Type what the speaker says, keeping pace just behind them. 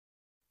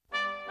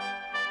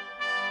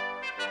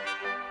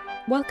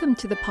Welcome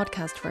to the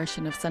podcast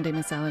version of Sunday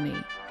Miscellany,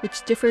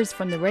 which differs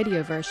from the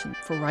radio version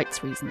for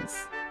rights reasons.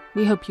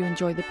 We hope you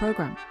enjoy the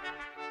programme.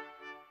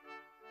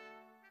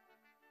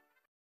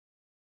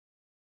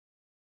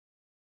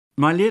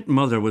 My late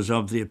mother was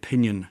of the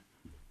opinion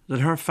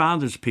that her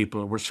father's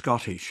people were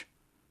Scottish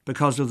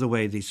because of the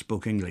way they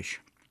spoke English.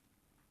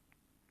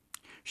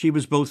 She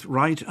was both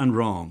right and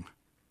wrong.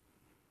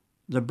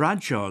 The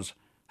Bradshaws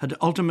had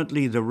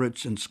ultimately their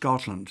roots in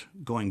Scotland,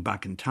 going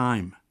back in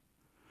time.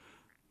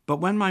 But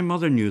when my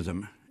mother knew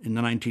them in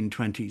the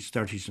 1920s,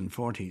 30s and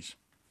 40s,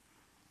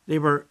 they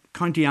were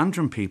County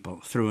Antrim people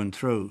through and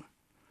through,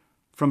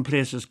 from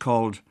places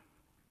called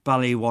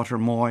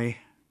Ballywatermoy,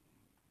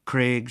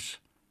 Craigs,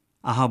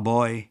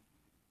 Ahaboy,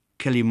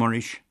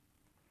 Killymurish.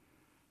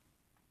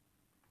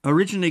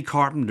 Originally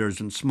carpenters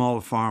and small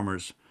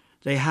farmers,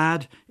 they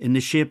had, in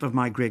the shape of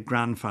my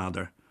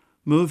great-grandfather,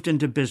 moved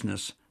into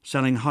business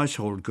selling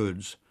household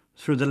goods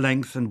through the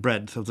length and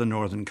breadth of the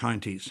northern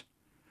counties,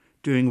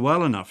 doing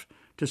well enough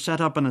to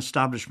set up an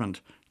establishment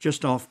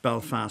just off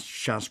Belfast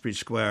Shaftesbury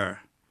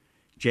Square,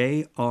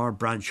 J.R.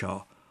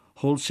 Bradshaw,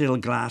 Wholesale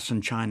Glass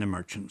and China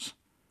Merchants.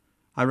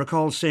 I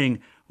recall seeing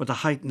with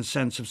a heightened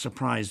sense of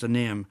surprise the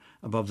name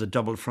above the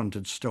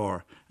double-fronted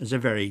store as a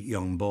very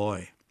young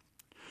boy.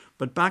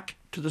 But back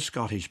to the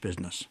Scottish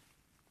business.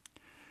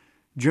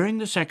 During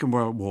the Second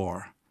World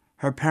War,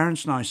 her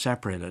parents now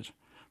separated,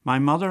 my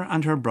mother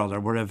and her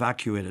brother were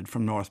evacuated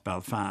from North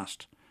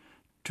Belfast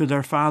to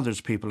their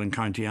father's people in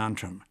County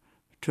Antrim,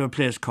 to a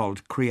place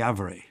called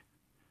Creavery.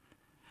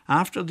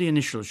 After the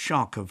initial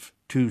shock of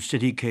two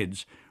city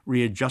kids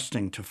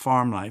readjusting to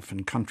farm life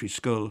and country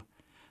school,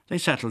 they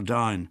settled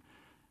down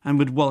and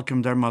would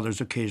welcome their mother's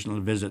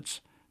occasional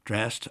visits,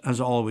 dressed, as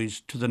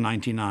always, to the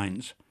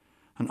 99s,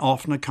 and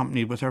often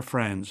accompanied with her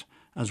friends,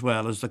 as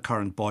well as the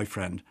current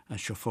boyfriend as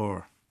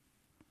chauffeur.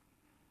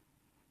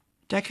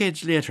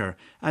 Decades later,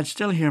 I'd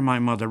still hear my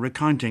mother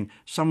recounting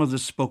some of the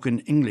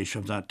spoken English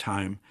of that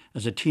time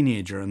as a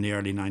teenager in the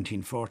early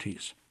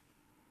 1940s.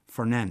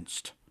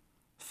 Fernenst,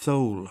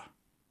 Thole,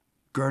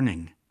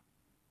 Gurning.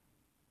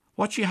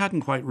 What she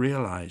hadn't quite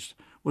realised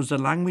was the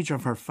language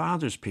of her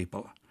father's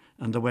people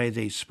and the way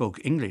they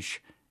spoke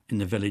English in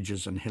the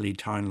villages and hilly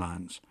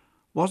townlands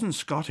wasn't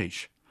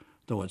Scottish,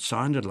 though it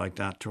sounded like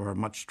that to her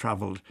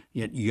much-travelled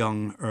yet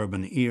young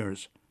urban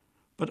ears,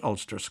 but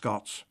Ulster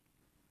Scots.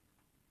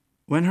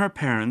 When her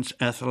parents,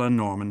 Ethel and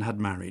Norman, had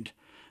married,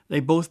 they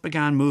both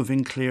began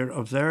moving clear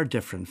of their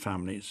different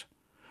families,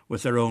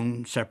 with their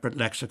own separate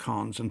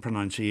lexicons and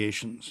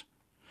pronunciations,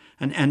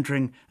 and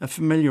entering a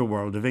familiar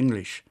world of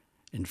English,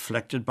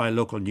 inflected by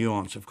local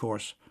nuance, of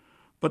course,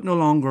 but no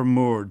longer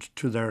moored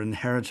to their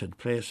inherited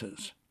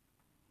places.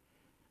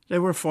 They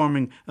were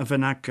forming a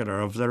vernacular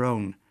of their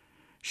own,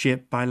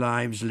 shaped by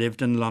lives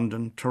lived in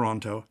London,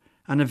 Toronto,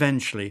 and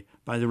eventually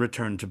by the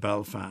return to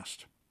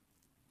Belfast.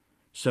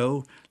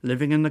 So,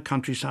 living in the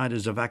countryside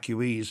as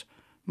evacuees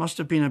must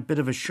have been a bit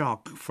of a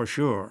shock, for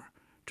sure,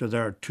 to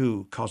their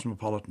two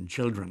cosmopolitan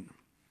children.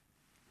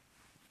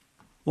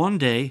 One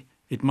day,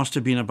 it must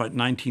have been about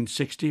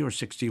 1960 or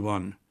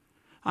 61,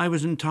 I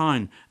was in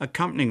town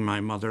accompanying my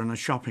mother on a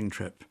shopping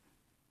trip.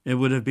 It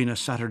would have been a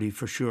Saturday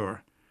for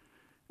sure,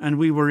 and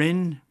we were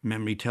in,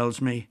 memory tells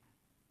me,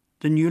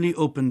 the newly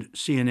opened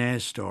C&A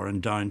store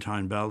in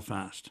downtown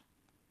Belfast.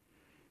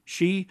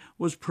 She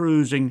was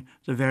perusing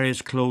the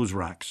various clothes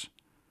racks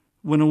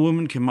when a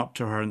woman came up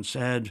to her and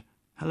said,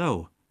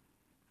 "Hello,"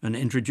 and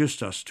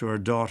introduced us to her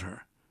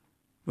daughter,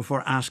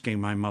 before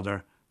asking my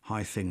mother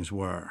how things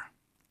were.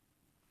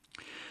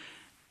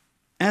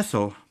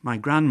 Ethel, my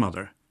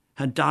grandmother,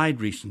 had died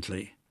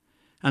recently,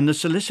 and the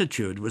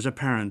solicitude was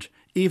apparent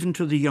even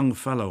to the young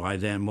fellow I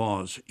then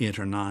was, 8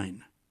 or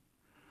 9.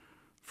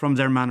 From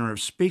their manner of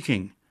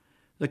speaking,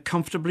 the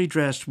comfortably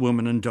dressed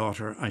woman and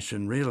daughter, I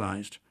soon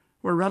realised,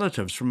 were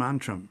relatives from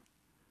Antrim.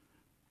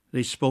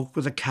 They spoke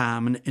with a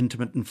calm and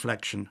intimate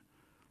inflection,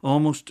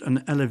 almost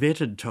an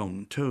elevated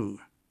tone too.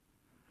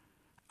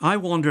 I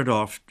wandered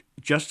off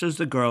just as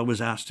the girl was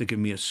asked to give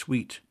me a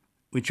sweet,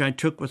 which I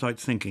took without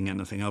thinking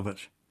anything of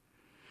it.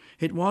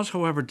 It was,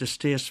 however,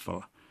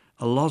 distasteful,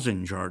 a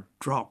lozenge or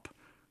drop,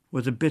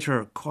 with a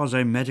bitter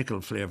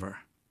quasi-medical flavour.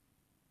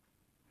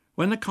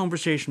 When the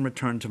conversation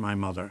returned to my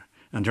mother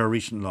and her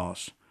recent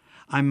loss,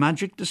 I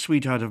magicked the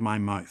sweet out of my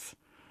mouth,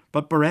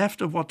 but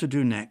bereft of what to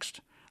do next,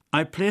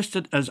 I placed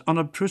it as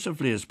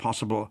unobtrusively as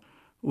possible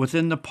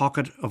within the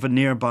pocket of a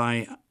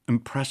nearby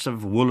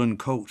impressive woolen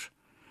coat,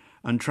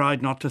 and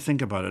tried not to think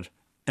about it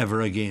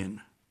ever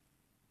again.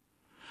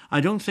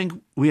 I don't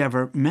think we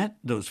ever met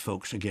those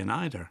folks again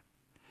either.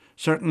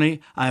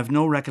 Certainly, I have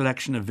no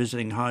recollection of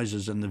visiting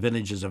houses in the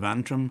villages of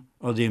Antrim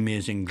or the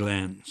amazing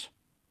glens.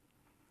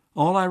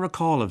 All I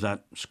recall of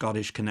that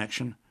Scottish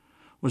connection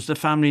was the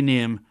family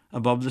name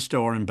above the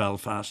store in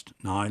Belfast,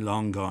 now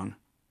long gone,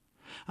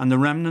 and the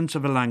remnants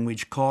of a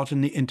language caught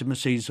in the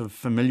intimacies of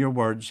familiar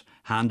words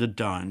handed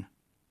down,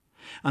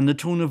 and the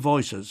tone of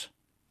voices,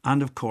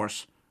 and, of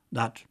course,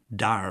 that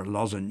dire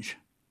lozenge.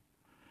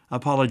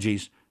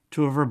 Apologies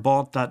to whoever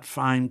bought that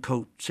fine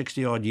coat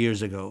 60-odd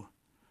years ago.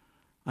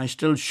 I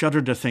still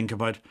shudder to think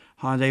about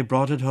how they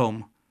brought it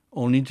home,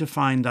 only to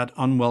find that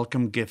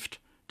unwelcome gift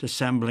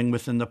dissembling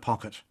within the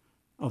pocket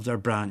of their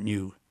brand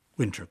new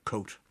winter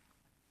coat.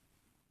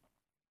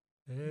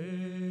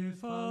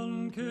 If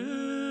an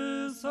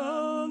kiss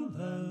and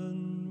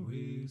then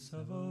we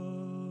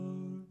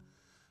sever,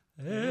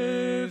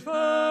 a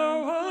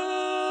farewell,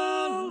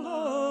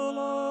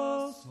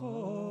 alas,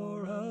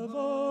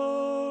 forever,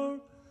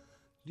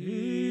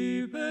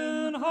 deep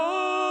in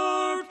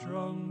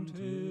heart-wrung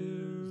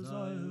tears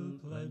I'll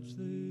pledge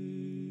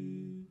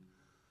thee,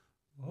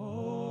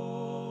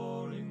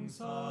 pouring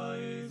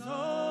sighs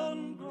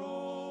and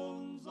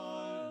groans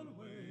I'll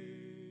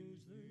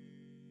wage thee.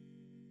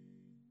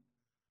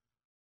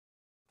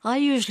 I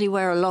usually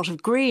wear a lot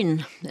of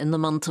green in the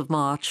month of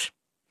March.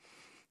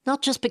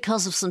 Not just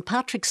because of St.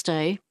 Patrick's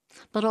Day,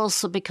 but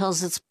also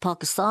because it's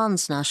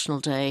Pakistan's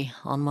National Day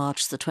on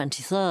March the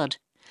 23rd,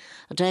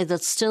 a day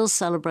that's still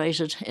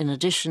celebrated in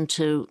addition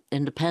to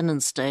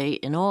Independence Day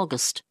in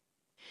August.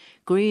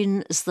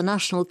 Green is the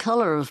national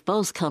colour of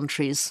both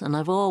countries, and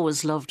I've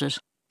always loved it.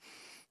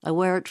 I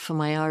wear it for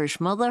my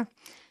Irish mother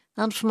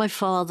and for my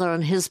father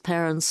and his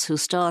parents, who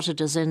started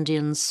as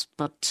Indians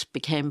but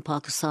became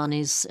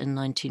Pakistanis in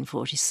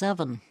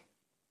 1947.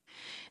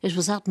 It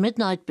was at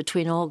midnight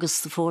between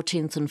August the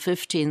 14th and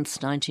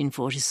 15th,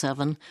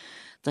 1947,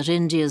 that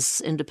India's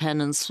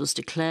independence was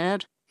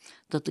declared,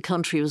 that the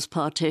country was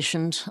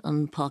partitioned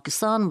and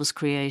Pakistan was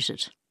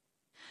created.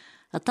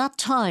 At that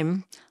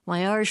time,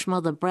 my Irish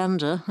mother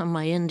Brenda and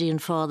my Indian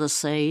father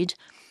Said,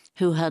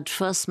 who had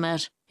first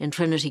met in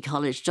Trinity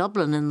College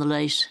Dublin in the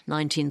late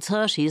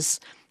 1930s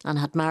and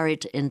had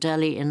married in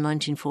Delhi in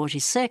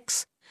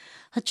 1946,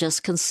 had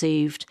just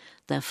conceived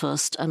their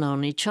first and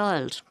only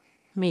child,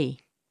 me.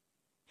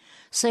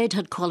 Said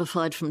had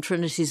qualified from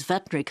Trinity's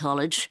Veterinary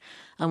College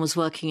and was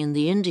working in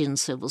the Indian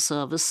Civil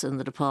Service in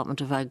the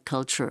Department of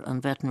Agriculture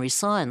and Veterinary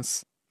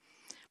Science.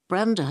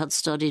 Brenda had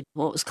studied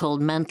what was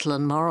called mental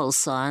and moral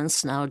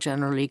science, now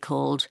generally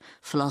called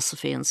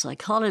philosophy and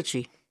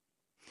psychology.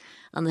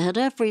 And they had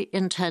every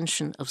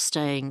intention of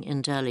staying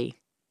in Delhi.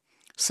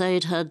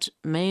 Said had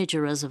major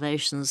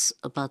reservations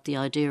about the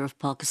idea of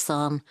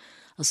Pakistan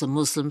as a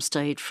Muslim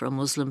state for a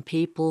Muslim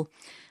people,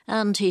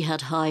 and he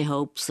had high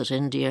hopes that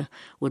India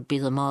would be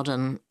the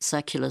modern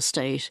secular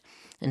state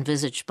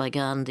envisaged by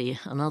Gandhi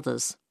and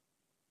others.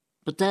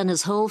 But then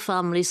his whole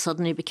family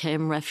suddenly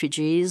became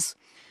refugees,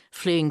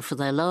 fleeing for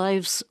their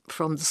lives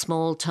from the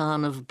small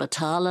town of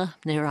Batala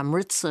near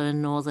Amritsar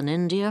in northern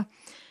India,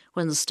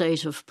 when the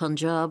state of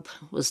Punjab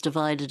was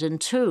divided in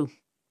two.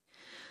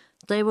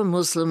 They were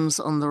Muslims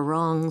on the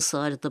wrong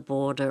side of the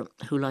border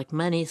who, like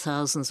many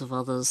thousands of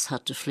others,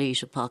 had to flee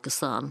to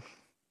Pakistan.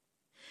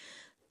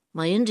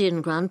 My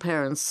Indian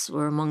grandparents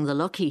were among the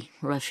lucky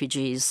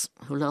refugees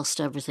who lost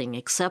everything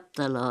except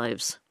their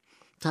lives.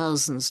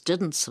 Thousands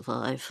didn't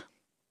survive.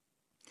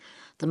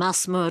 The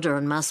mass murder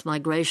and mass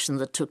migration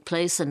that took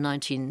place in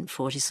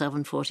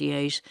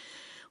 1947-48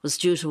 was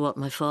due to what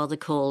my father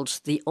called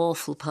the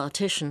awful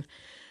partition,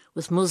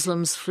 with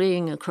Muslims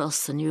fleeing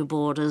across the new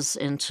borders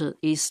into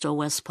East or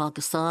West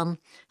Pakistan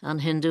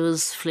and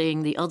Hindus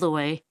fleeing the other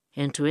way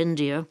into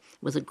India,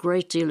 with a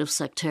great deal of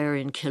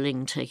sectarian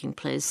killing taking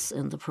place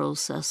in the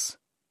process.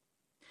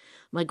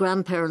 My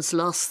grandparents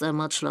lost their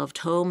much-loved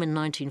home in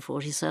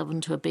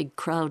 1947 to a big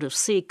crowd of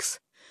Sikhs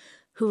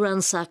who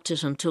ransacked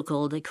it and took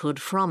all they could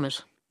from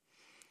it.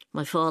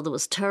 My father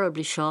was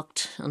terribly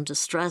shocked and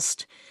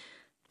distressed,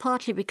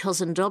 partly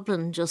because in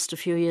Dublin just a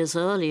few years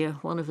earlier,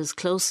 one of his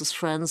closest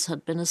friends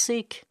had been a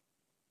Sikh.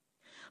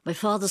 My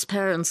father's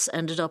parents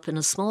ended up in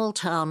a small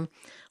town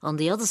on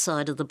the other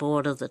side of the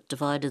border that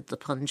divided the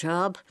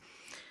Punjab.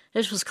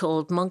 It was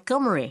called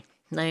Montgomery,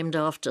 named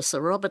after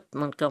Sir Robert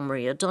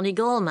Montgomery, a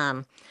Donegal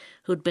man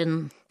who'd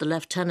been the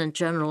Lieutenant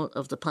General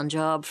of the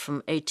Punjab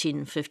from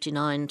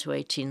 1859 to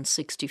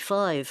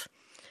 1865.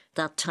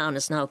 That town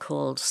is now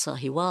called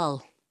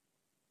Sahiwal.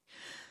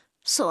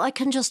 So I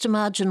can just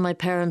imagine my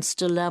parents'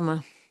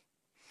 dilemma.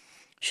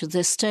 Should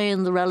they stay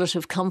in the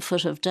relative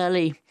comfort of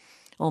Delhi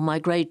or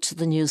migrate to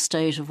the new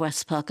state of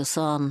West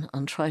Pakistan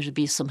and try to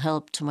be some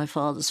help to my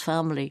father's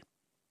family?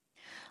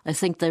 I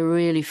think they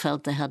really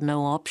felt they had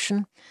no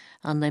option,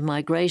 and they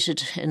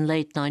migrated in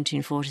late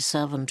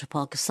 1947 to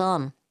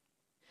Pakistan.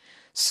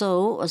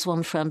 So, as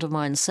one friend of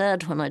mine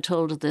said when I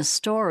told her this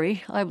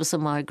story, I was a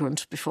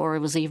migrant before I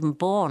was even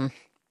born.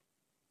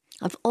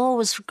 I've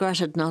always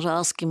regretted not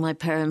asking my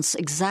parents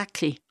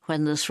exactly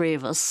when the three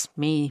of us,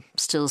 me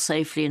still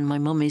safely in my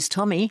mummy's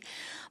tummy,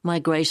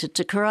 migrated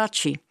to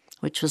Karachi,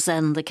 which was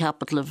then the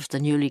capital of the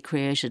newly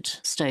created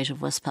state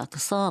of West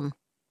Pakistan.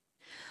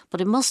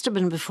 But it must have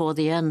been before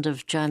the end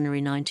of January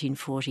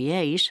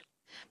 1948,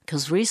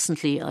 because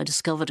recently I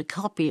discovered a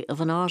copy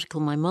of an article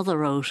my mother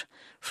wrote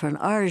for an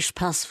Irish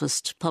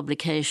pacifist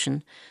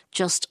publication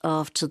just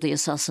after the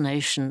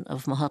assassination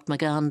of Mahatma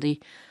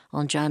Gandhi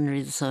on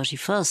January the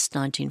 31st,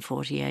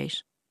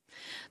 1948.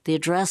 The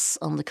address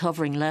on the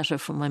covering letter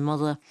from my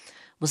mother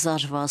was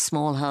that of our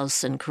small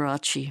house in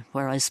Karachi,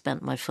 where I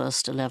spent my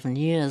first 11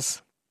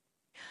 years.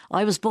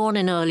 I was born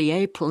in early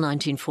April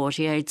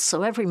 1948,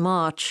 so every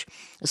March,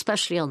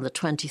 especially on the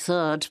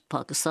 23rd,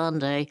 Pakistan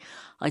Day,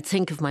 I'd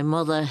think of my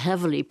mother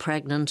heavily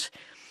pregnant,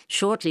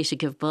 shortly to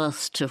give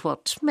birth to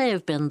what may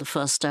have been the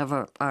first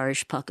ever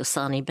Irish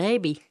Pakistani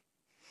baby.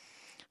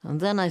 And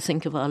then I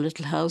think of our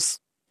little house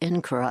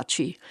in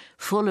Karachi,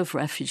 full of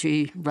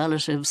refugee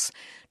relatives,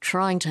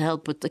 trying to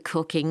help with the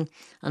cooking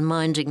and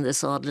minding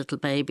this odd little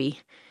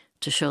baby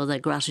to show their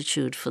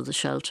gratitude for the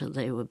shelter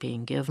they were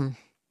being given.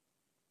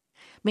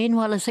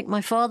 Meanwhile, I think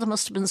my father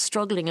must have been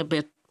struggling a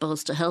bit,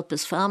 both to help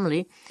his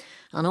family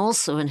and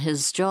also in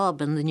his job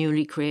in the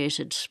newly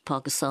created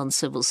Pakistan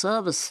Civil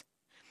Service.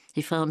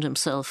 He found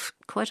himself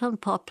quite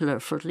unpopular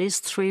for at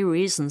least 3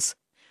 reasons.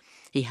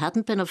 He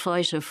hadn't been a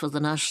fighter for the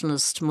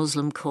nationalist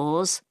Muslim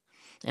cause.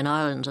 In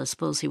Ireland, I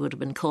suppose he would have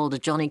been called a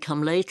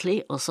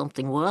Johnny-come-lately or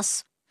something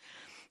worse.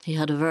 He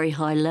had a very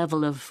high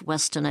level of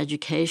Western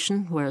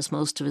education, whereas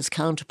most of his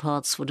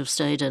counterparts would have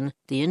stayed in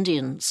the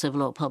Indian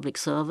civil or public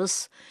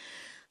service.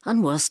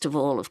 And worst of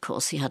all, of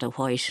course, he had a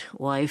white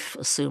wife,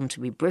 assumed to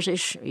be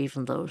British,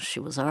 even though she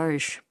was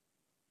Irish.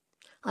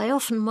 I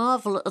often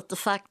marvel at the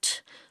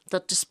fact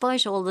that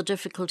despite all the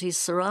difficulties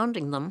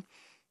surrounding them,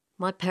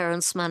 my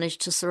parents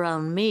managed to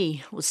surround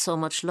me with so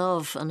much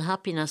love and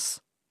happiness.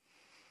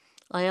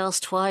 I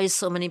asked why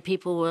so many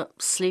people were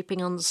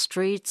sleeping on the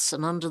streets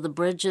and under the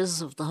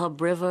bridges of the Hub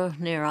River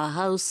near our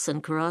house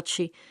in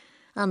Karachi,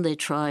 and they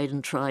tried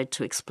and tried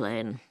to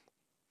explain.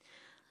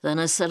 Then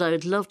I said I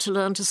would love to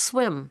learn to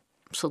swim,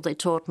 so they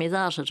taught me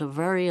that at a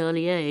very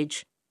early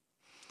age.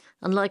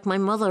 And like my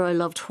mother, I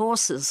loved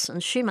horses,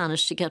 and she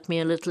managed to get me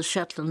a little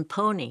Shetland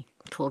pony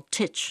called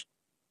Titch.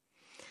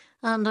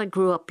 And I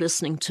grew up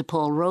listening to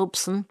Paul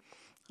Robeson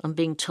and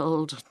being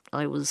told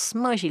I was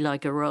mighty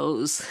like a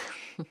rose.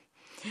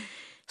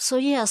 So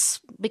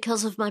yes,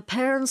 because of my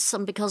parents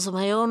and because of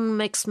my own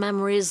mixed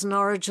memories and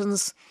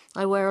origins,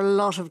 I wear a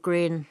lot of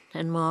green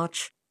in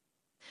March.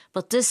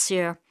 But this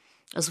year,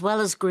 as well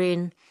as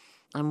green,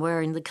 I'm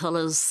wearing the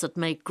colours that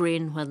make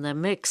green when they're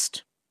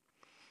mixed.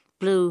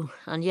 Blue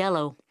and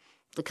yellow,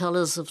 the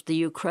colours of the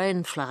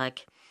Ukraine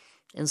flag,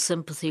 in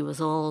sympathy with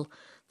all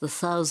the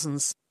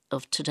thousands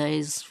of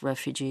today's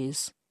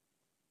refugees.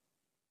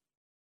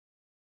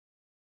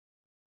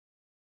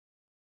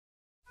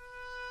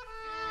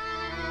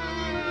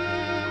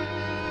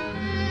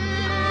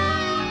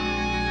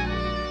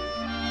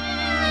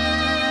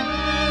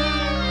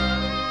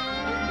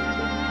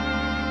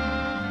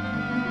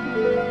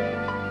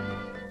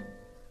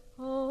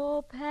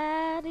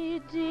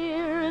 Patty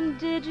dear, and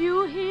did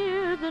you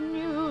hear the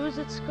news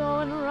that's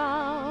going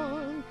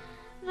round?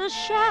 The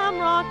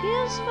shamrock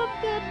is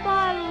forbid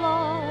by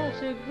law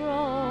to grow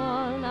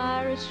on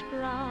Irish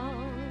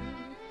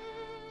ground.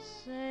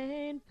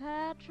 St.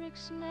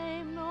 Patrick's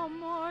name no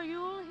more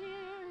you'll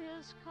hear,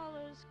 his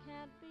colours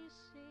can't be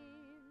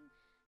seen.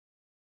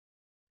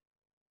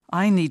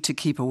 I need to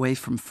keep away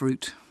from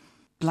fruit.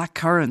 Black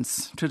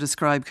currants to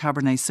describe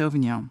Cabernet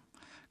Sauvignon.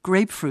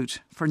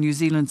 Grapefruit for New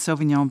Zealand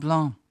Sauvignon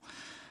Blanc.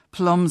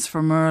 Plums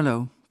for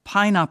Merlot,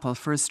 pineapple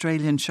for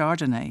Australian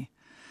Chardonnay.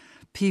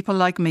 People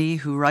like me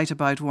who write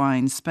about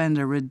wine spend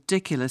a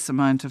ridiculous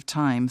amount of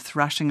time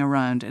thrashing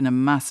around in a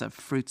massive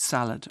fruit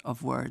salad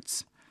of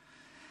words.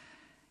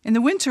 In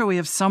the winter we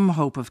have some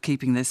hope of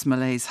keeping this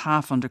malaise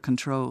half under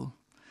control.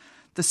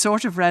 The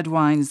sort of red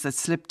wines that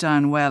slip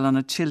down well on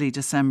a chilly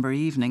December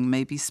evening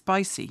may be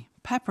spicy,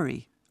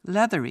 peppery,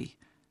 leathery,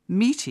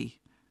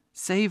 meaty,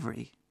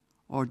 savoury,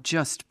 or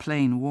just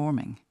plain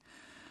warming.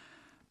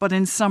 But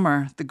in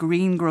summer, the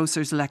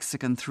greengrocer's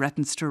lexicon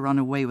threatens to run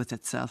away with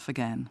itself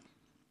again.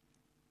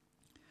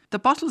 The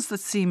bottles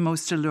that seem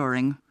most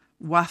alluring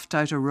waft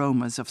out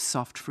aromas of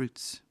soft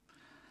fruits.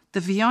 The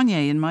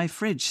Viognier in my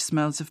fridge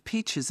smells of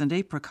peaches and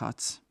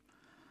apricots.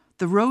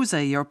 The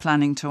rosé you're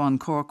planning to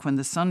uncork when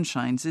the sun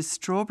shines is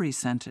strawberry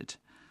scented.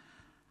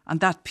 And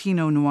that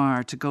Pinot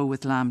Noir to go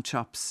with lamb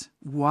chops.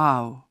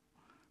 Wow!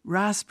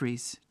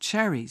 Raspberries,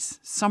 cherries,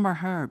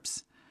 summer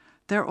herbs.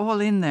 They're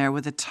all in there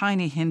with a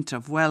tiny hint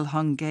of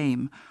well-hung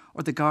game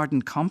or the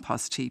garden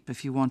compost heap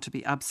if you want to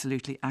be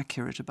absolutely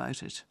accurate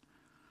about it.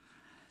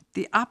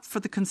 The app for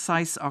the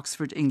concise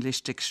Oxford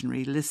English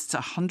Dictionary lists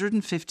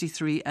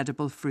 153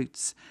 edible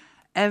fruits,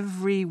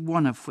 every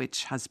one of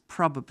which has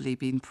probably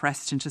been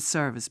pressed into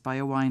service by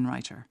a wine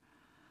writer.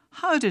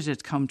 How did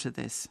it come to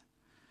this?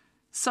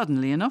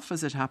 Suddenly enough,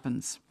 as it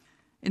happens.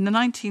 In the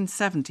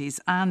 1970s,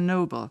 Anne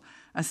Noble,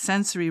 a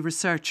sensory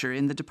researcher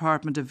in the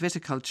Department of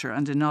Viticulture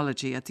and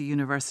Enology at the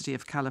University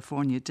of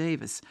California,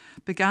 Davis,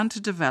 began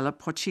to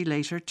develop what she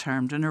later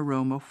termed an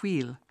aroma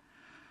wheel.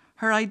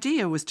 Her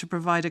idea was to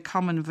provide a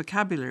common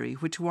vocabulary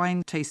which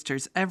wine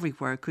tasters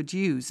everywhere could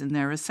use in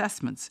their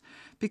assessments,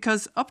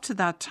 because up to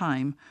that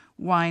time,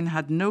 wine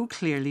had no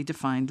clearly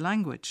defined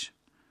language.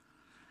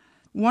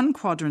 One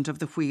quadrant of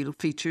the wheel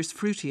features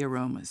fruity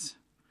aromas.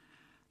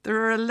 There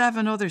are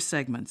 11 other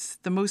segments,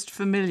 the most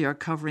familiar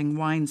covering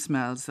wine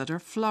smells that are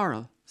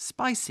floral,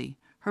 spicy,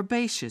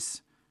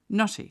 herbaceous,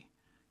 nutty,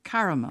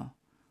 caramel,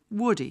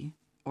 woody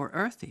or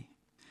earthy.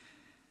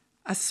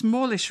 A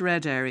smallish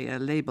red area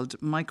labelled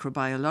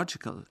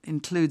microbiological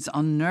includes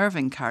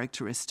unnerving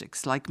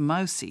characteristics like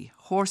mousy,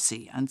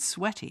 horsey and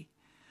sweaty.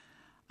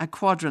 A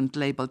quadrant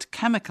labelled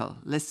chemical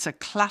lists a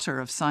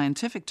clatter of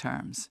scientific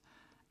terms: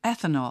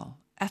 ethanol,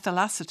 ethyl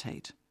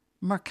acetate,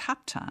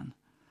 mercaptan,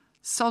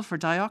 sulfur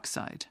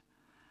dioxide,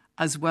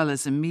 as well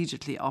as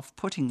immediately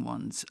off-putting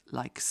ones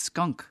like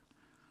skunk.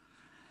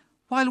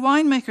 While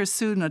winemakers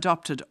soon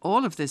adopted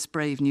all of this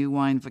brave new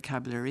wine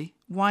vocabulary,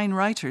 wine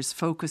writers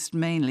focused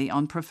mainly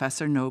on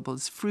Professor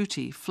Noble's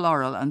fruity,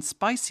 floral and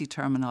spicy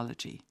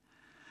terminology.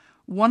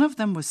 One of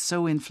them was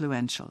so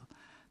influential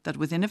that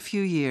within a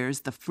few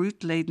years the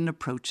fruit-laden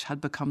approach had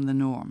become the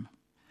norm.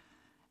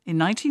 In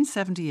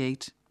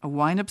 1978, a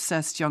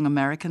wine-obsessed young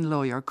American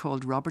lawyer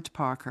called Robert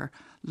Parker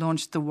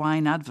launched The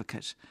Wine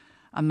Advocate,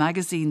 a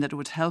magazine that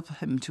would help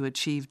him to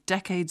achieve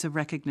decades of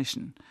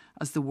recognition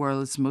as the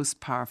world's most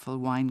powerful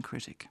wine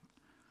critic.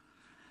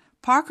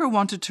 Parker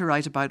wanted to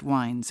write about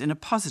wines in a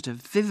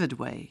positive, vivid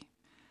way.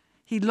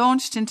 He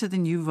launched into the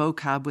new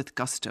vocab with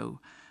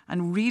gusto,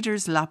 and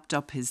readers lapped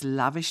up his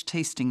lavish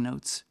tasting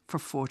notes for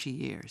 40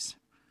 years.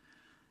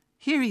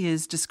 Here he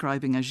is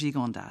describing a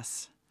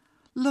gigondas.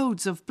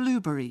 Loads of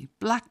blueberry,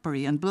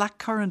 blackberry and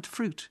blackcurrant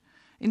fruit,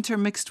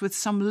 intermixed with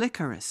some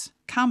licorice,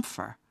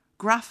 camphor,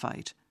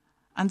 graphite,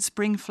 and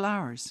spring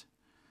flowers.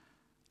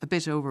 A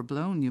bit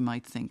overblown, you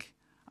might think,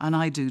 and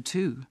I do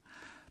too.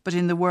 But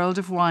in the world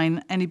of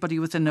wine, anybody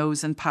with a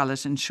nose and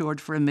palate insured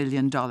for $1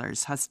 million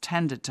has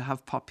tended to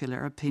have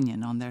popular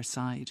opinion on their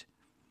side.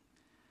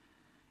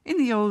 In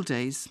the old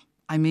days,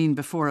 I mean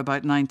before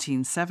about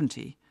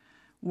 1970,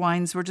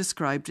 wines were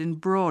described in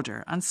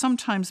broader and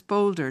sometimes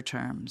bolder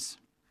terms.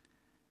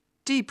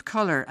 Deep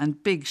colour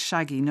and big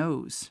shaggy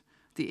nose,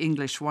 the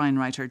English wine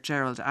writer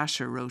Gerald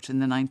Asher wrote in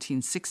the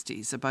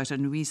 1960s about a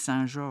Nuit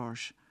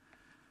Saint-Georges.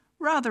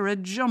 Rather a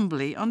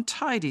jumbly,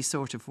 untidy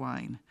sort of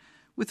wine,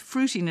 with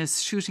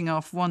fruitiness shooting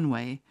off one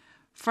way,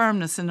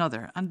 firmness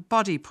another, and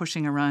body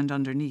pushing around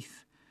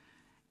underneath.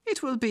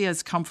 It will be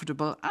as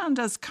comfortable and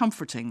as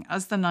comforting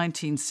as the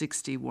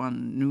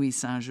 1961 Nuit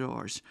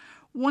Saint-Georges,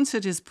 once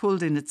it is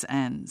pulled in its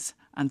ends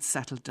and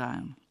settled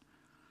down.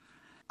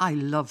 I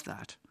love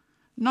that.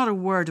 Not a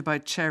word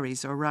about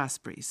cherries or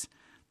raspberries,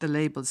 the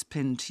labels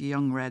pinned to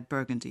young red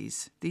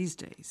burgundies these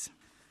days.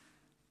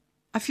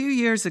 A few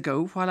years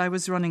ago, while I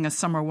was running a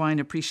summer wine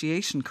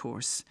appreciation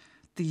course,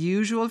 the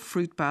usual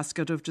fruit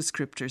basket of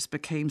descriptors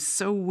became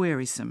so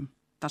wearisome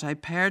that I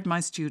paired my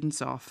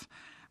students off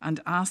and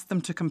asked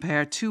them to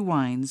compare two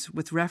wines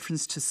with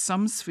reference to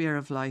some sphere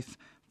of life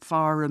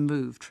far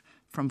removed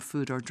from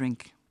food or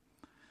drink.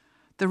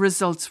 The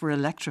results were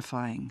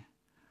electrifying.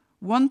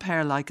 One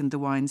pair likened the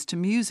wines to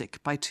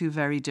music by two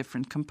very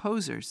different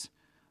composers,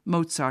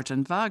 Mozart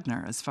and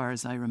Wagner, as far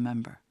as I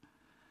remember.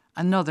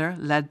 Another,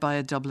 led by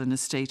a Dublin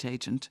estate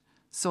agent,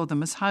 saw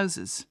them as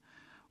houses,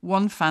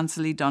 one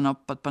fancily done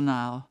up but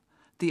banal,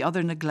 the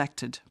other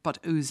neglected but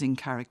oozing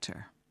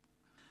character.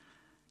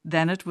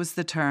 Then it was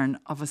the turn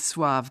of a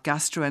suave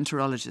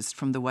gastroenterologist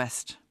from the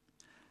West.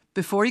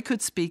 Before he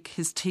could speak,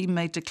 his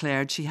teammate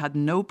declared she had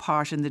no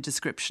part in the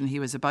description he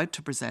was about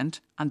to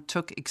present and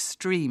took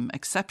extreme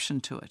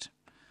exception to it.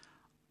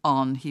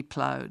 On he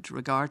ploughed,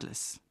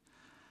 regardless.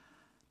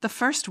 The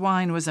first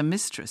wine was a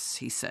mistress,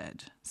 he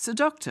said.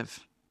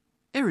 Seductive.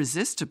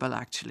 Irresistible,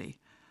 actually,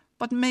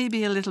 but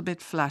maybe a little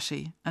bit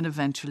flashy and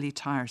eventually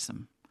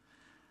tiresome.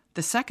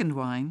 The second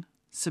wine,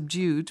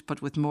 subdued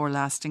but with more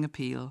lasting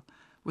appeal,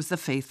 was the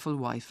faithful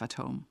wife at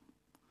home.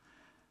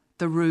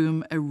 The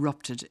room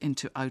erupted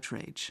into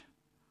outrage.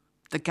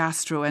 The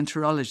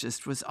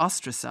gastroenterologist was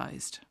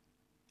ostracised,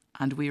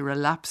 and we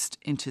relapsed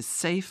into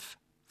safe,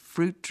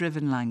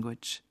 fruit-driven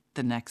language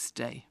the next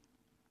day.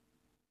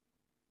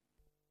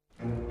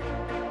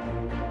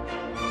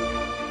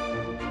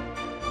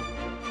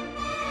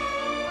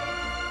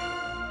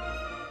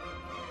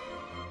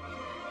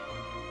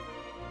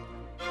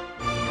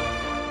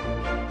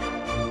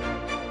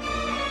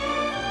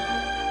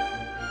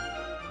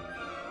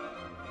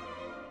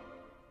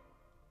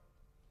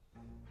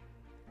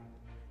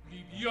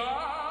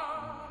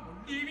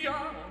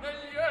 Liviamo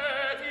negli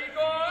eti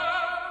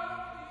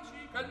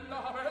codici che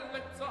la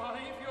bellezza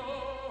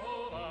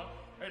infiora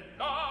e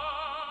là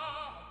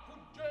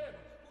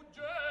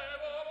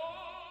fuggevo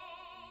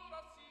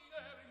ora si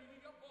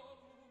devia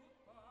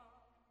voluta.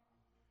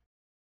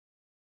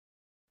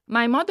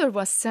 My mother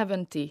was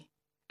 70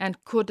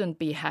 and couldn't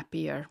be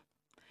happier.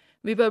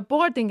 We were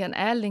boarding an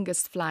Aer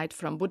Lingus flight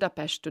from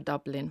Budapest to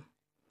Dublin.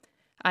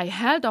 I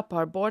held up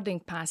our boarding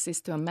passes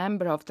to a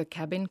member of the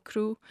cabin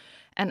crew,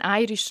 an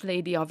Irish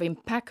lady of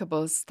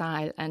impeccable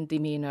style and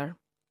demeanour.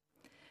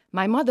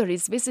 My mother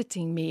is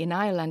visiting me in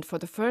Ireland for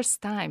the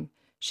first time.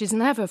 She's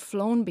never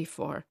flown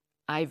before,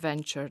 I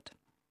ventured.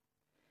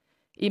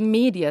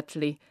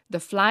 Immediately, the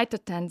flight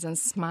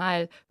attendant's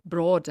smile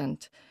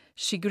broadened.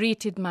 She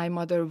greeted my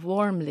mother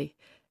warmly,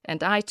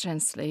 and I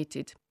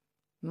translated.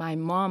 My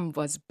mom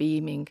was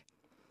beaming.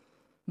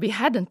 We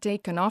hadn't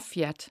taken off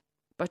yet,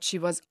 but she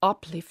was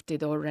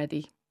uplifted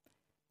already.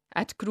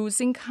 At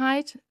cruising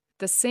height,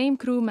 the same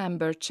crew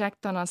member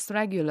checked on us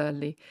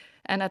regularly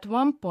and at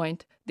one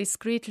point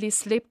discreetly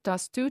slipped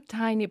us 2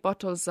 tiny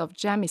bottles of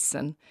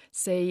Jameson,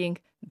 saying,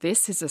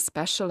 "This is a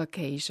special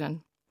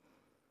occasion."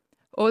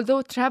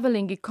 Although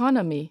traveling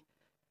economy,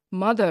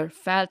 Mother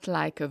felt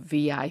like a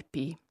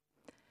VIP.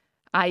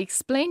 I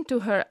explained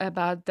to her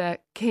about the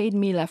Céad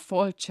Míle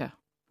Fáilte.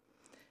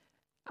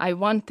 I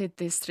wanted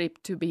this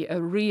trip to be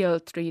a real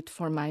treat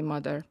for my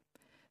mother,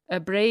 a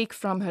break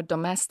from her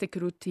domestic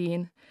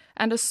routine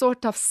and a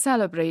sort of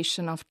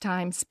celebration of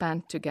time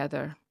spent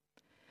together.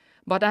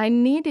 But I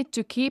needed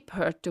to keep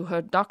her to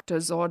her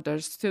doctor's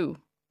orders too.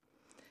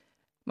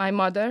 My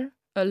mother,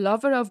 a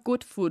lover of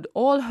good food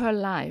all her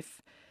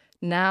life,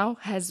 now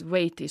has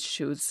weight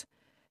issues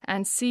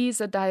and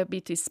sees a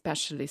diabetes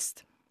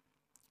specialist.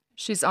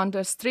 She's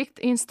under strict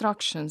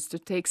instructions to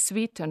take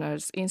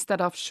sweeteners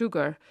instead of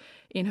sugar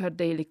in her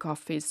daily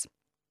coffees.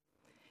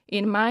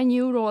 In my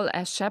new role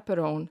as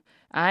chaperone,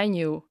 I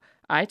knew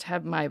I'd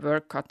have my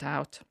work cut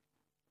out.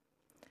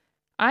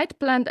 I'd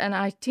planned an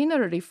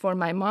itinerary for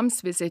my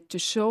mom's visit to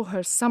show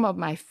her some of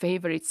my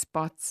favorite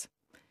spots.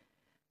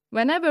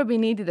 Whenever we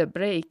needed a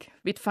break,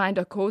 we'd find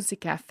a cozy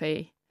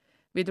cafe.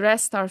 We'd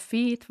rest our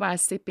feet while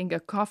sipping a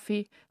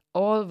coffee,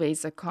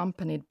 always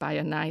accompanied by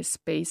a nice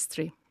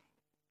pastry.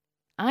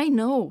 I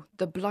know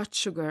the blood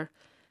sugar.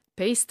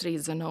 Pastry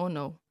is a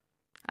no-no.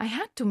 I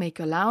had to make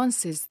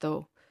allowances,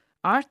 though.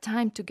 Our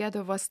time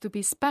together was to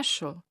be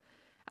special.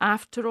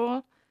 After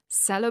all,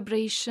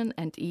 celebration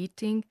and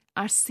eating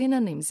are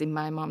synonyms in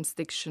my mom's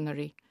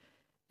dictionary.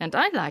 And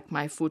I like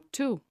my food,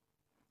 too.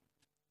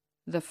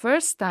 The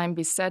first time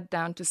we sat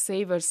down to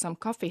savor some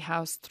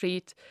coffeehouse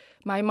treat,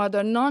 my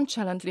mother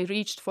nonchalantly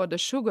reached for the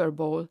sugar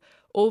bowl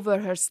over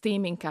her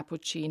steaming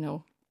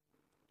cappuccino.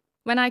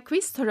 When I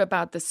quizzed her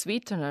about the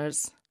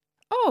sweeteners,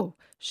 "Oh,"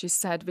 she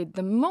said with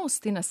the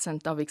most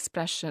innocent of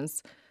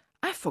expressions,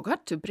 "I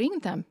forgot to bring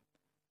them."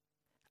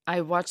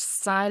 I watched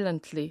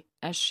silently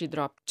as she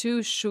dropped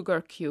 2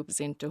 sugar cubes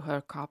into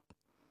her cup.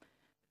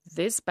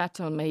 This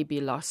battle may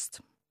be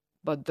lost,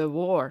 but the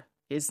war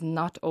is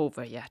not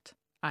over yet,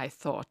 I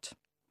thought.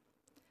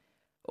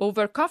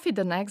 Over coffee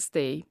the next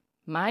day,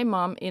 my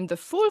mom, in the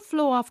full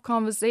flow of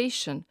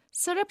conversation,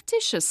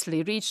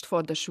 surreptitiously reached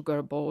for the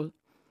sugar bowl.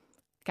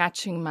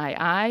 Catching my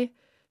eye,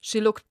 she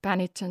looked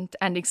penitent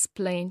and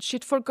explained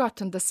she'd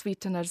forgotten the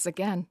sweeteners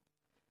again.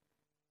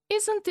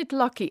 "Isn't it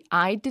lucky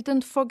I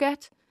didn't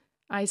forget?"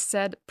 I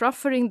said,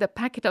 proffering the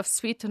packet of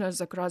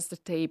sweeteners across the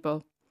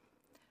table.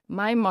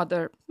 My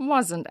mother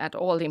wasn't at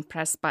all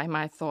impressed by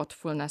my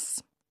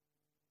thoughtfulness.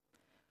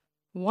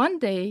 One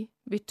day,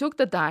 we took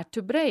the Dart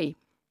to Bray.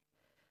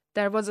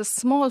 There was a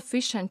small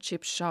fish and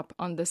chip shop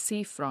on the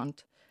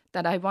seafront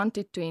that I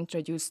wanted to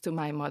introduce to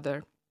my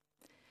mother.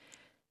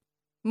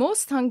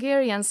 Most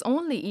Hungarians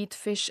only eat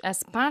fish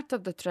as part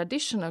of the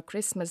traditional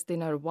Christmas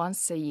dinner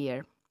once a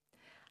year.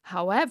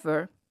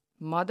 However,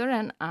 Mother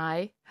and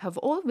I have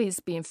always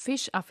been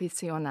fish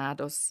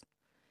aficionados.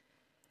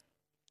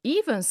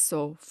 Even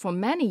so, for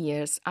many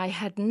years, I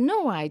had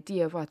no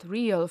idea what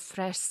real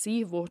fresh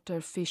seawater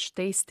fish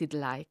tasted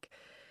like.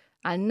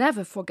 I'll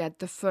never forget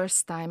the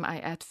first time I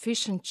ate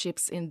fish and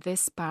chips in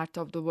this part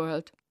of the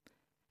world.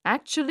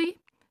 Actually,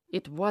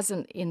 it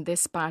wasn't in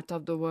this part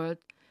of the world.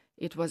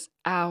 It was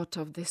out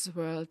of this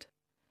world.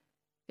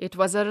 It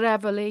was a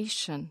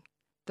revelation,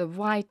 the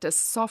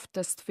whitest,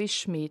 softest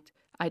fish meat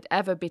I'd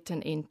ever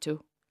bitten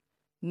into.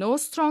 No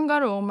strong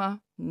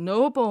aroma,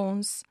 no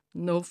bones,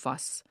 no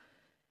fuss.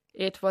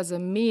 It was a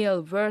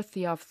meal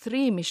worthy of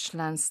 3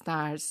 Michelin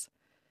stars,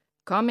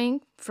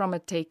 coming from a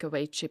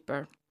takeaway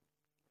chipper.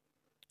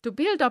 To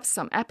build up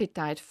some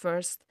appetite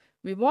first,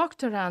 we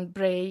walked around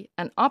Bray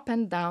and up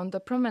and down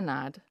the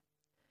promenade.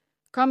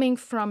 Coming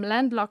from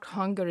landlocked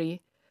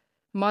Hungary,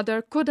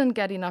 Mother couldn't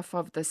get enough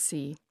of the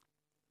sea.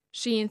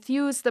 She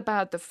enthused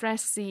about the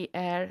fresh sea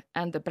air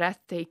and the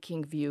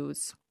breathtaking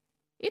views.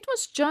 It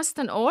was just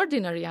an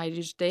ordinary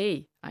Irish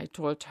day, I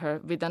told her,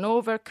 with an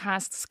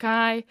overcast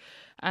sky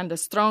and a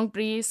strong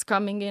breeze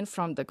coming in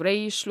from the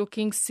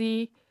greyish-looking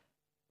sea.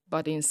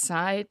 But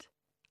inside,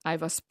 I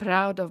was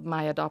proud of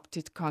my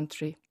adopted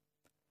country.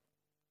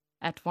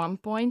 At one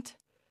point,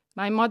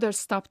 my mother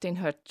stopped in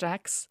her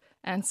tracks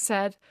and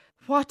said,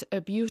 "What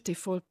a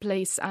beautiful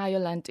place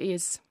Ireland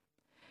is.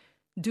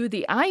 Do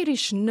the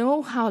Irish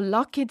know how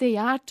lucky they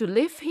are to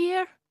live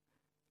here?"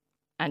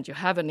 "And you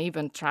haven't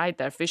even tried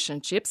their fish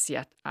and chips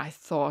yet," I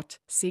thought,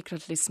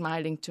 secretly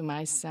smiling to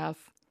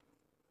myself.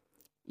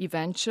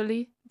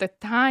 Eventually, the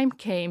time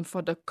came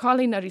for the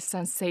culinary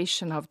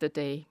sensation of the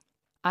day.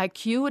 I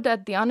queued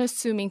at the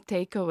unassuming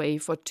takeaway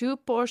for 2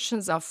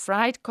 portions of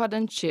fried cod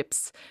and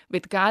chips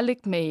with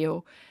garlic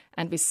mayo,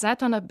 and we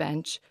sat on a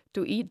bench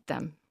to eat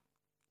them.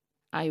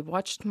 I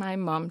watched my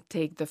mom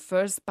take the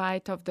first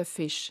bite of the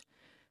fish,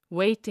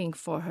 waiting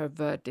for her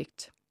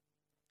verdict.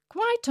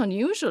 Quite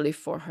unusually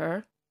for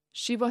her,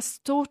 she was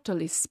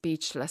totally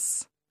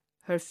speechless.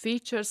 Her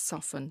features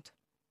softened.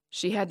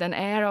 She had an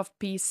air of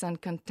peace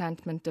and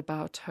contentment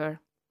about her.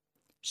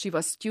 She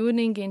was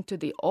tuning into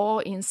the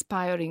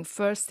awe-inspiring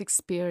first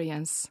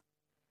experience.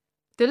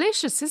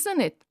 "Delicious,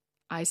 isn't it?"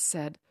 I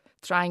said,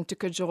 trying to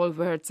cajole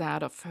words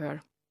out of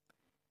her.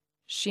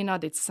 She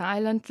nodded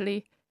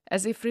silently,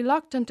 as if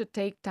reluctant to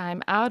take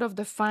time out of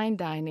the fine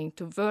dining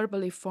to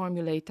verbally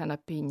formulate an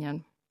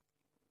opinion.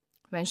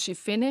 When she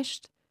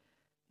finished,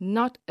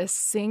 not a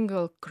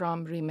single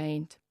crumb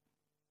remained.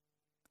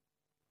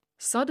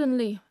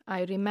 Suddenly,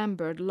 I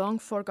remembered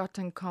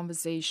long-forgotten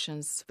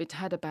conversations we'd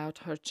had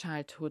about her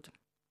childhood.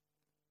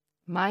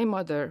 My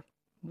mother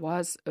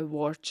was a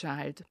war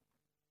child.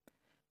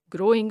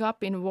 Growing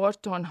up in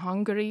war-torn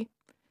Hungary,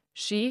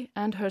 she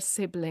and her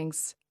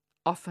siblings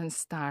often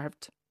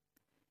starved.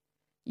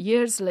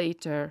 Years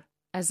later,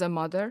 as a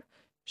mother,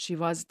 she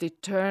was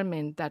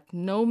determined that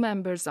no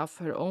members of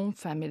her own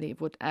family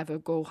would ever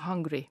go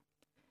hungry.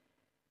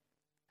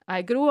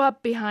 I grew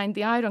up behind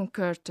the Iron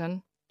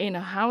Curtain in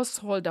a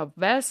household of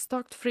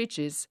well-stocked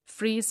fridges,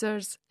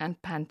 freezers,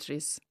 and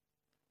pantries.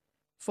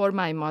 For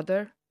my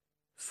mother,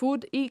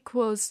 food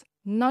equals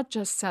not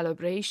just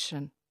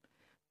celebration,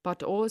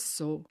 but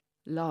also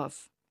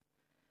love.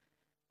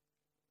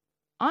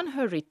 On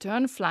her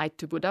return flight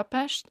to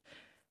Budapest,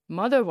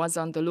 Mother was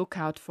on the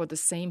lookout for the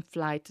same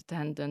flight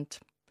attendant.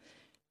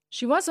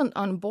 She wasn't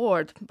on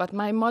board, but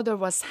my mother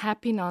was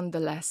happy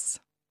nonetheless.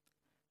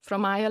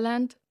 From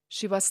Ireland,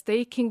 she was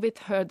taking with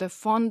her the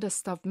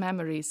fondest of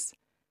memories: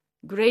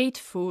 great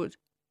food,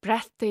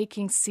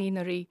 breathtaking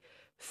scenery,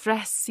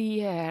 fresh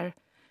sea air,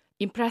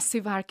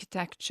 impressive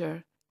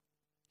architecture,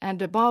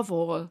 and above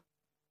all,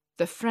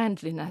 the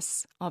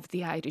friendliness of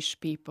the Irish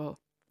people.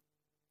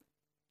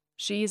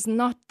 She is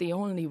not the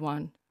only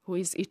one who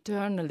is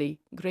eternally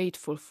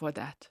grateful for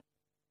that.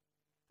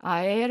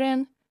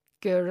 Aéren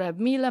go raibh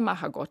míle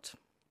maith agat.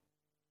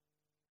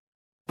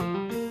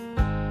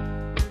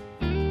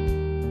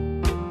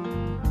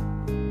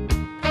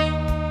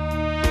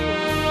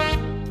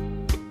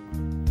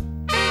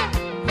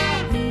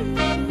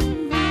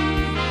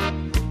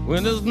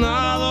 When it's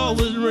not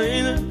always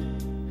raining,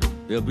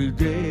 there'll be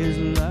days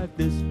like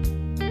this.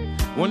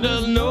 When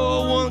there's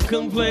no one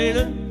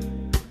complaining,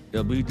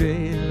 there'll be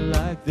days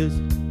like this.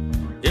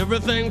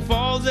 Everything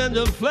falls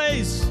into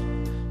place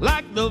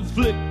like the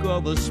flick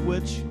of a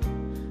switch.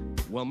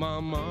 Well, my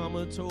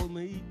mama told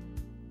me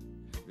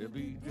there'll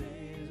be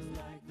days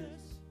like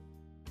this.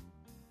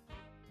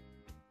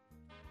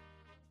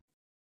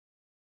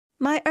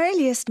 My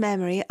earliest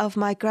memory of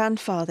my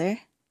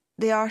grandfather,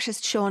 the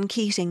artist Sean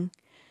Keating,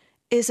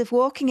 is of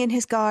walking in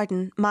his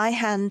garden, my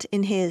hand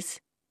in his.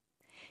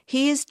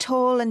 He is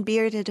tall and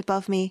bearded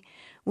above me,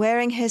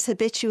 wearing his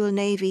habitual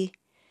navy.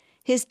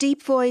 His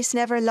deep voice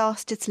never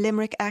lost its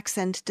Limerick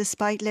accent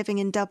despite living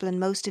in Dublin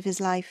most of his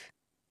life.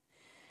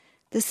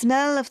 The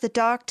smell of the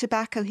dark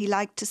tobacco he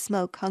liked to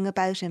smoke hung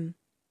about him.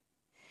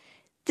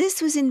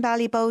 This was in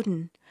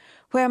Ballyboden,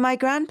 where my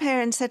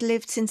grandparents had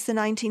lived since the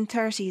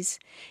 1930s,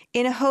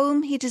 in a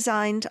home he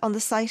designed on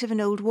the site of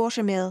an old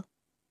watermill.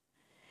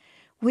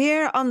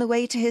 We're on the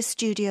way to his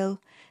studio,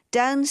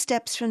 down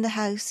steps from the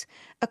house,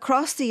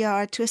 across the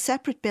yard to a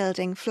separate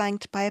building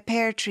flanked by a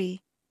pear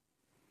tree.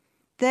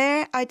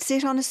 There I'd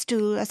sit on a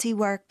stool as he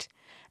worked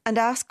and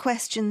ask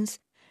questions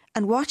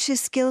and watch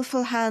his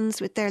skillful hands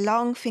with their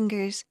long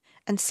fingers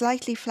and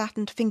slightly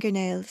flattened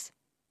fingernails.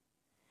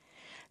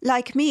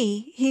 Like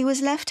me, he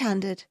was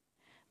left-handed,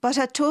 but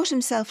had taught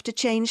himself to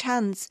change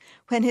hands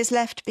when his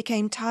left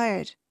became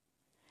tired.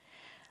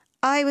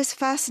 I was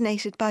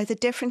fascinated by the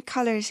different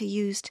colours he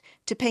used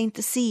to paint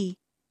the sea.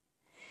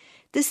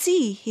 The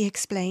sea, he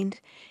explained,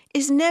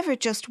 is never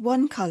just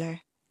one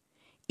colour.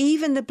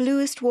 Even the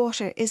bluest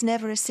water is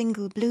never a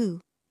single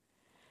blue,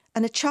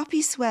 and a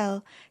choppy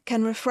swell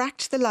can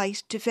refract the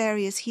light to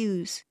various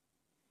hues.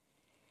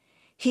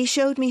 He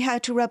showed me how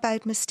to rub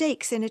out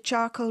mistakes in a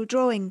charcoal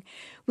drawing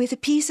with a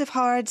piece of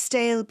hard,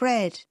 stale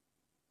bread.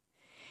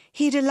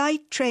 He'd a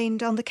light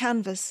trained on the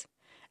canvas,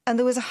 and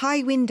there was a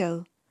high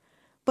window,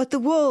 but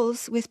the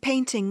walls, with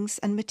paintings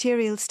and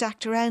materials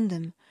stacked around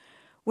them,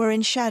 were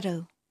in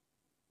shadow.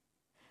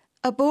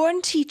 A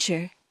born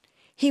teacher,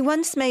 he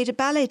once made a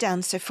ballet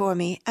dancer for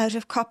me out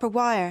of copper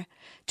wire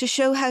to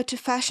show how to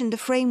fashion the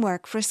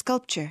framework for a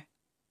sculpture,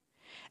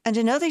 and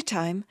another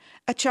time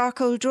a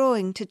charcoal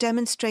drawing to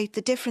demonstrate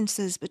the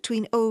differences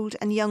between old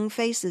and young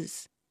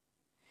faces.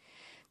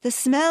 The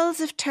smells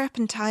of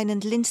turpentine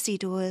and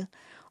linseed oil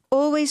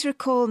always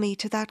recall me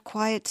to that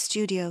quiet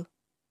studio.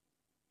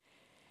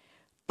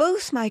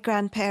 Both my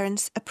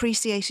grandparents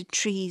appreciated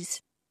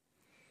trees.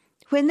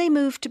 When they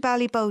moved to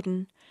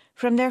Ballyboden,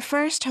 from their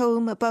first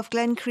home above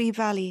Glencree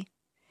Valley,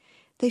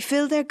 they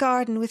filled their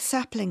garden with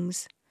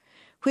saplings,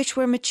 which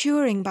were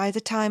maturing by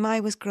the time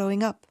I was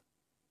growing up.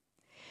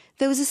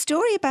 There was a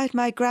story about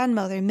my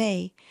grandmother,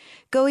 May,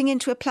 going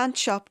into a plant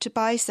shop to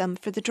buy some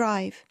for the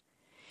drive.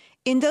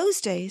 In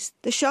those days,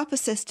 the shop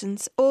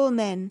assistants, all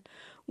men,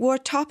 wore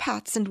top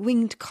hats and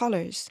winged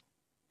collars.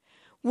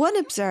 One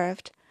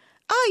observed,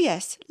 "Ah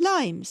yes,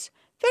 limes,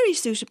 very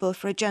suitable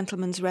for a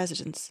gentleman's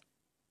residence."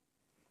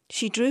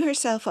 She drew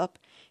herself up,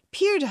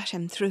 peered at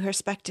him through her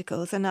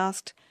spectacles and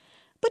asked,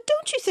 "But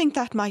don't you think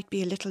that might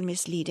be a little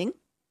misleading?"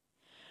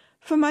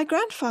 for my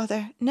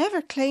grandfather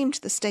never claimed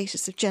the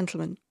status of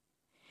gentleman.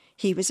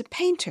 He was a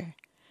painter,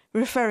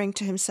 referring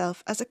to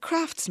himself as a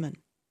craftsman.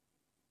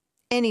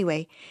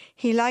 Anyway,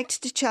 he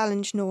liked to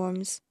challenge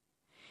norms.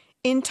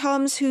 In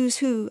Tom's Who's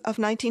Who of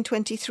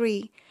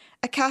 1923,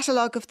 a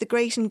catalogue of the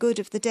great and good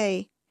of the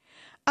day,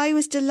 I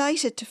was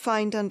delighted to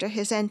find under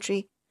his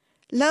entry,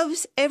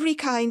 loves every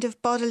kind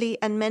of bodily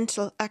and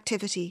mental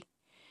activity,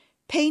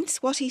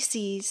 paints what he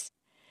sees,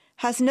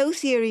 has no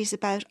theories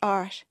about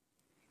art,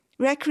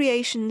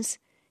 recreations,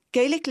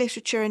 Gaelic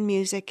literature and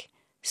music,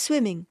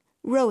 swimming,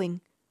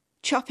 rowing,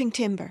 chopping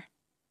timber.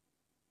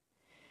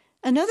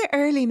 Another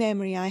early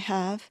memory I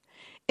have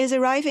is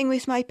arriving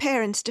with my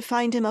parents to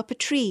find him up a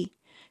tree,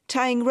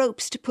 tying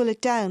ropes to pull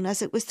it down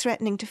as it was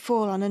threatening to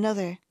fall on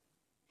another.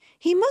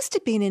 He must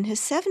have been in his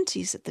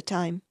 70s at the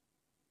time.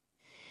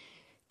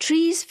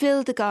 Trees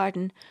filled the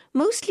garden,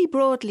 mostly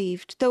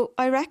broad-leaved, though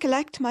I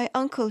recollect my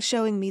uncle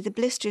showing me the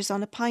blisters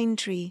on a pine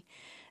tree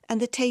and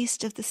the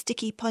taste of the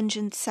sticky,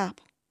 pungent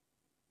sap.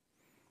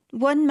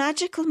 One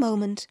magical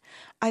moment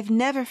I've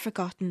never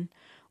forgotten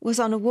was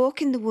on a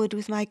walk in the wood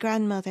with my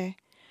grandmother,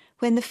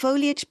 when the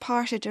foliage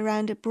parted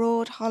around a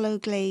broad, hollow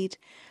glade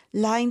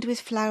lined with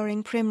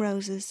flowering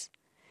primroses.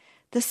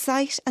 The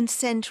sight and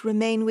scent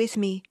remain with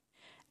me,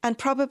 and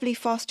probably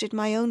fostered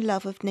my own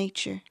love of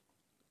nature.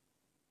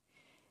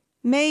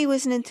 May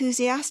was an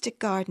enthusiastic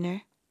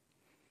gardener.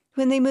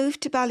 When they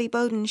moved to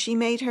Ballyboden, she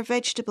made her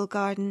vegetable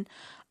garden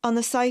on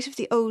the site of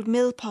the old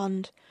mill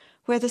pond,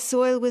 where the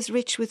soil was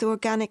rich with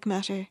organic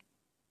matter.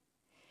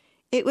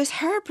 It was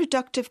her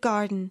productive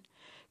garden,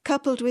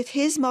 coupled with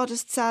his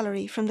modest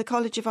salary from the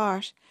College of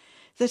Art,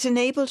 that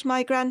enabled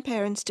my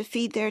grandparents to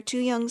feed their 2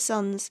 young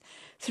sons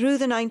through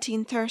the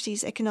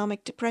 1930s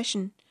economic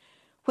depression,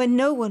 when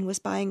no one was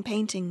buying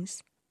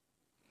paintings.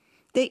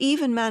 They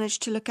even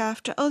managed to look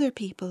after other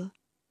people,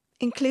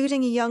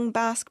 including a young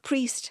Basque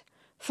priest,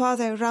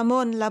 Father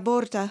Ramon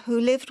Laborda, who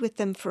lived with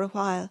them for a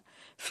while,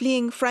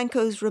 fleeing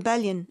Franco's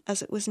rebellion,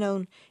 as it was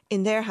known,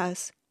 in their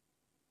house.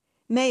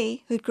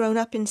 May, who'd grown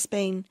up in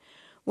Spain,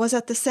 was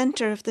at the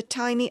centre of the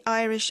tiny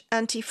Irish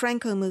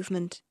anti-Franco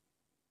movement.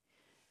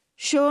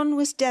 Sean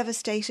was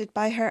devastated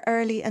by her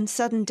early and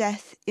sudden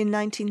death in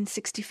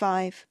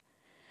 1965.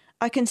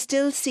 I can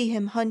still see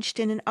him hunched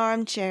in an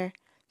armchair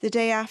the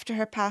day after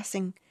her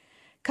passing,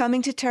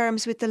 coming to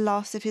terms with the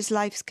loss of his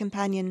life's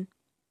companion.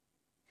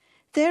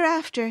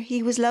 Thereafter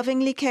he was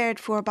lovingly cared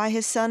for by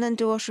his son and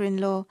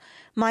daughter-in-law,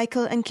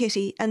 Michael and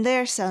Kitty, and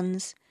their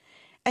sons,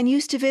 and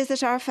used to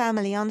visit our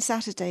family on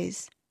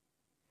Saturdays.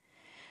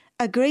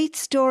 A great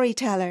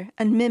storyteller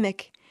and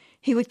mimic,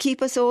 he would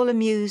keep us all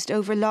amused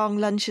over long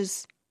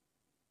lunches.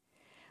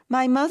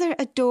 My mother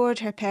adored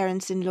her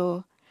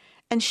parents-in-law,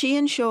 and she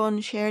and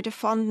Sean shared a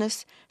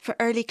fondness for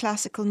early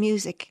classical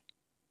music.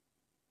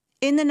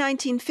 In the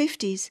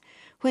 1950s,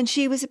 when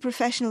she was a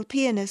professional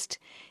pianist,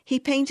 he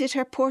painted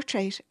her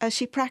portrait as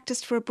she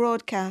practised for a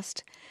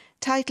broadcast,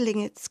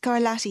 titling it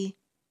Scarlatti.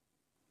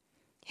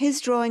 His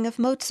drawing of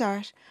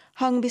Mozart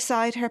hung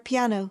beside her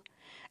piano,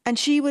 and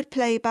she would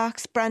play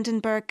Bach's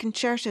Brandenburg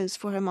concertos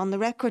for him on the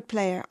record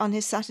player on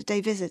his Saturday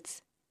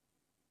visits.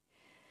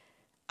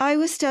 I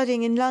was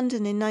studying in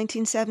London in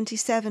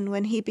 1977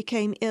 when he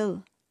became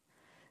ill.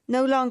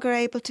 No longer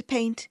able to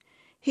paint,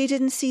 he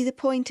didn't see the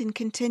point in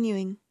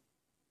continuing.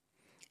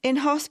 In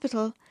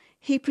hospital,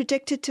 he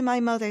predicted to my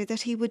mother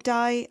that he would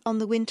die on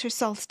the winter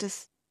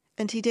solstice,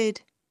 and he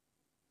did.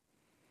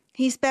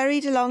 He's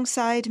buried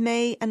alongside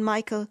May and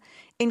Michael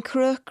in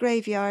Cruach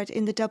graveyard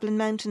in the Dublin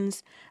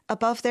Mountains,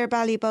 above their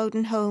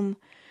Ballyboden home,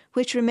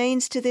 which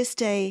remains to this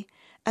day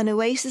an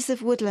oasis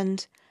of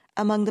woodland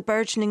among the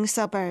burgeoning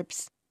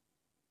suburbs.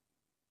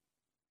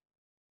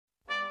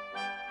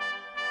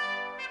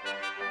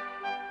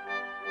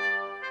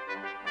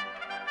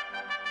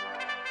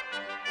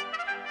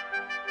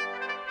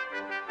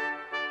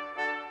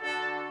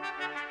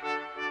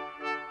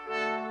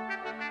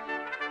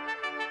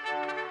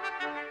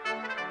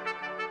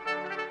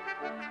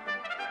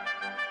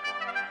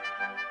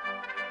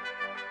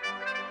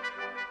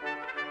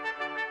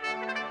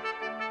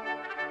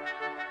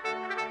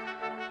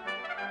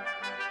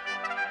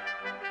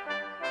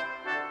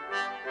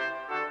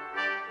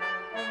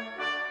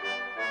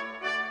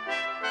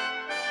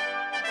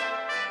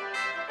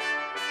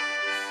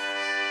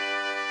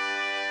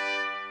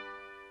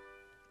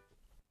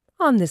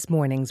 On this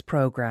morning's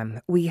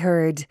programme, we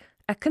heard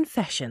A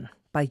Confession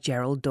by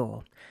Gerald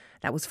Daw.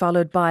 That was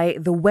followed by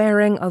The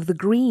Wearing of the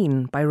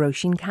Green by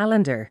Roisin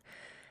Calendar.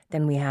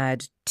 Then we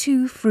had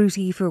Too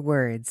Fruity for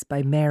Words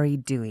by Mary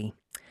Dewey.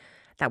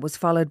 That was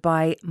followed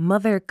by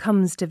Mother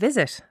Comes to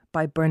Visit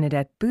by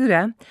Bernadette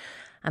Buda.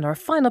 And our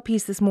final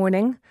piece this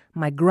morning,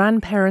 My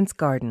Grandparents'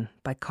 Garden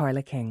by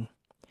Carla King.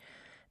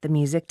 The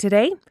music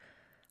today,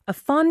 A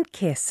Fond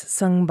Kiss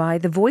sung by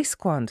The Voice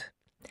Squad.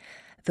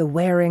 The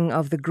Wearing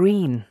of the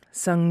Green,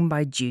 sung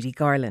by Judy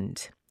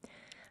Garland.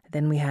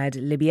 Then we had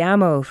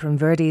Libiamo from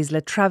Verdi's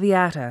La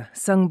Traviata,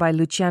 sung by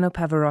Luciano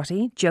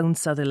Pavarotti, Joan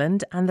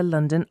Sutherland and the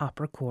London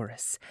Opera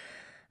Chorus.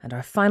 And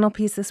our final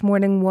piece this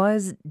morning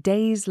was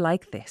Days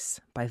Like This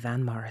by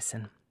Van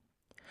Morrison.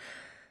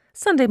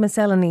 Sunday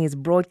Miscellany's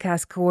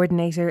broadcast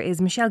coordinator is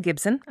Michelle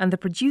Gibson and the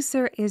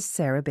producer is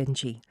Sarah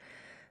Binchy.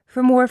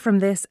 For more from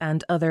this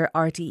and other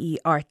RTE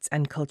Arts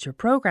and Culture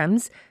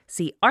programmes,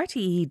 see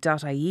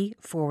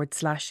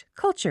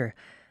rte.ie/culture.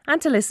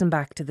 And to listen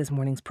back to this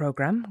morning's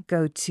programme,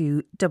 go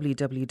to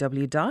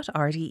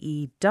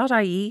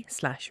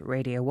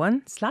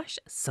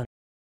www.rte.ie/radio1/Sunday.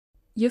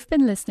 You've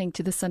been listening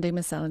to the Sunday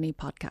Miscellany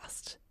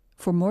podcast.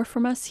 For more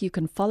from us, you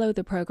can follow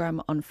the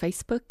programme on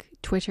Facebook,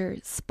 Twitter,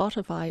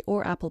 Spotify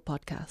or Apple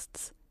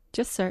Podcasts.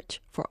 Just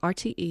search for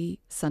RTE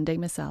Sunday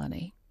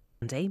Miscellany.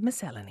 Sunday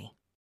Miscellany.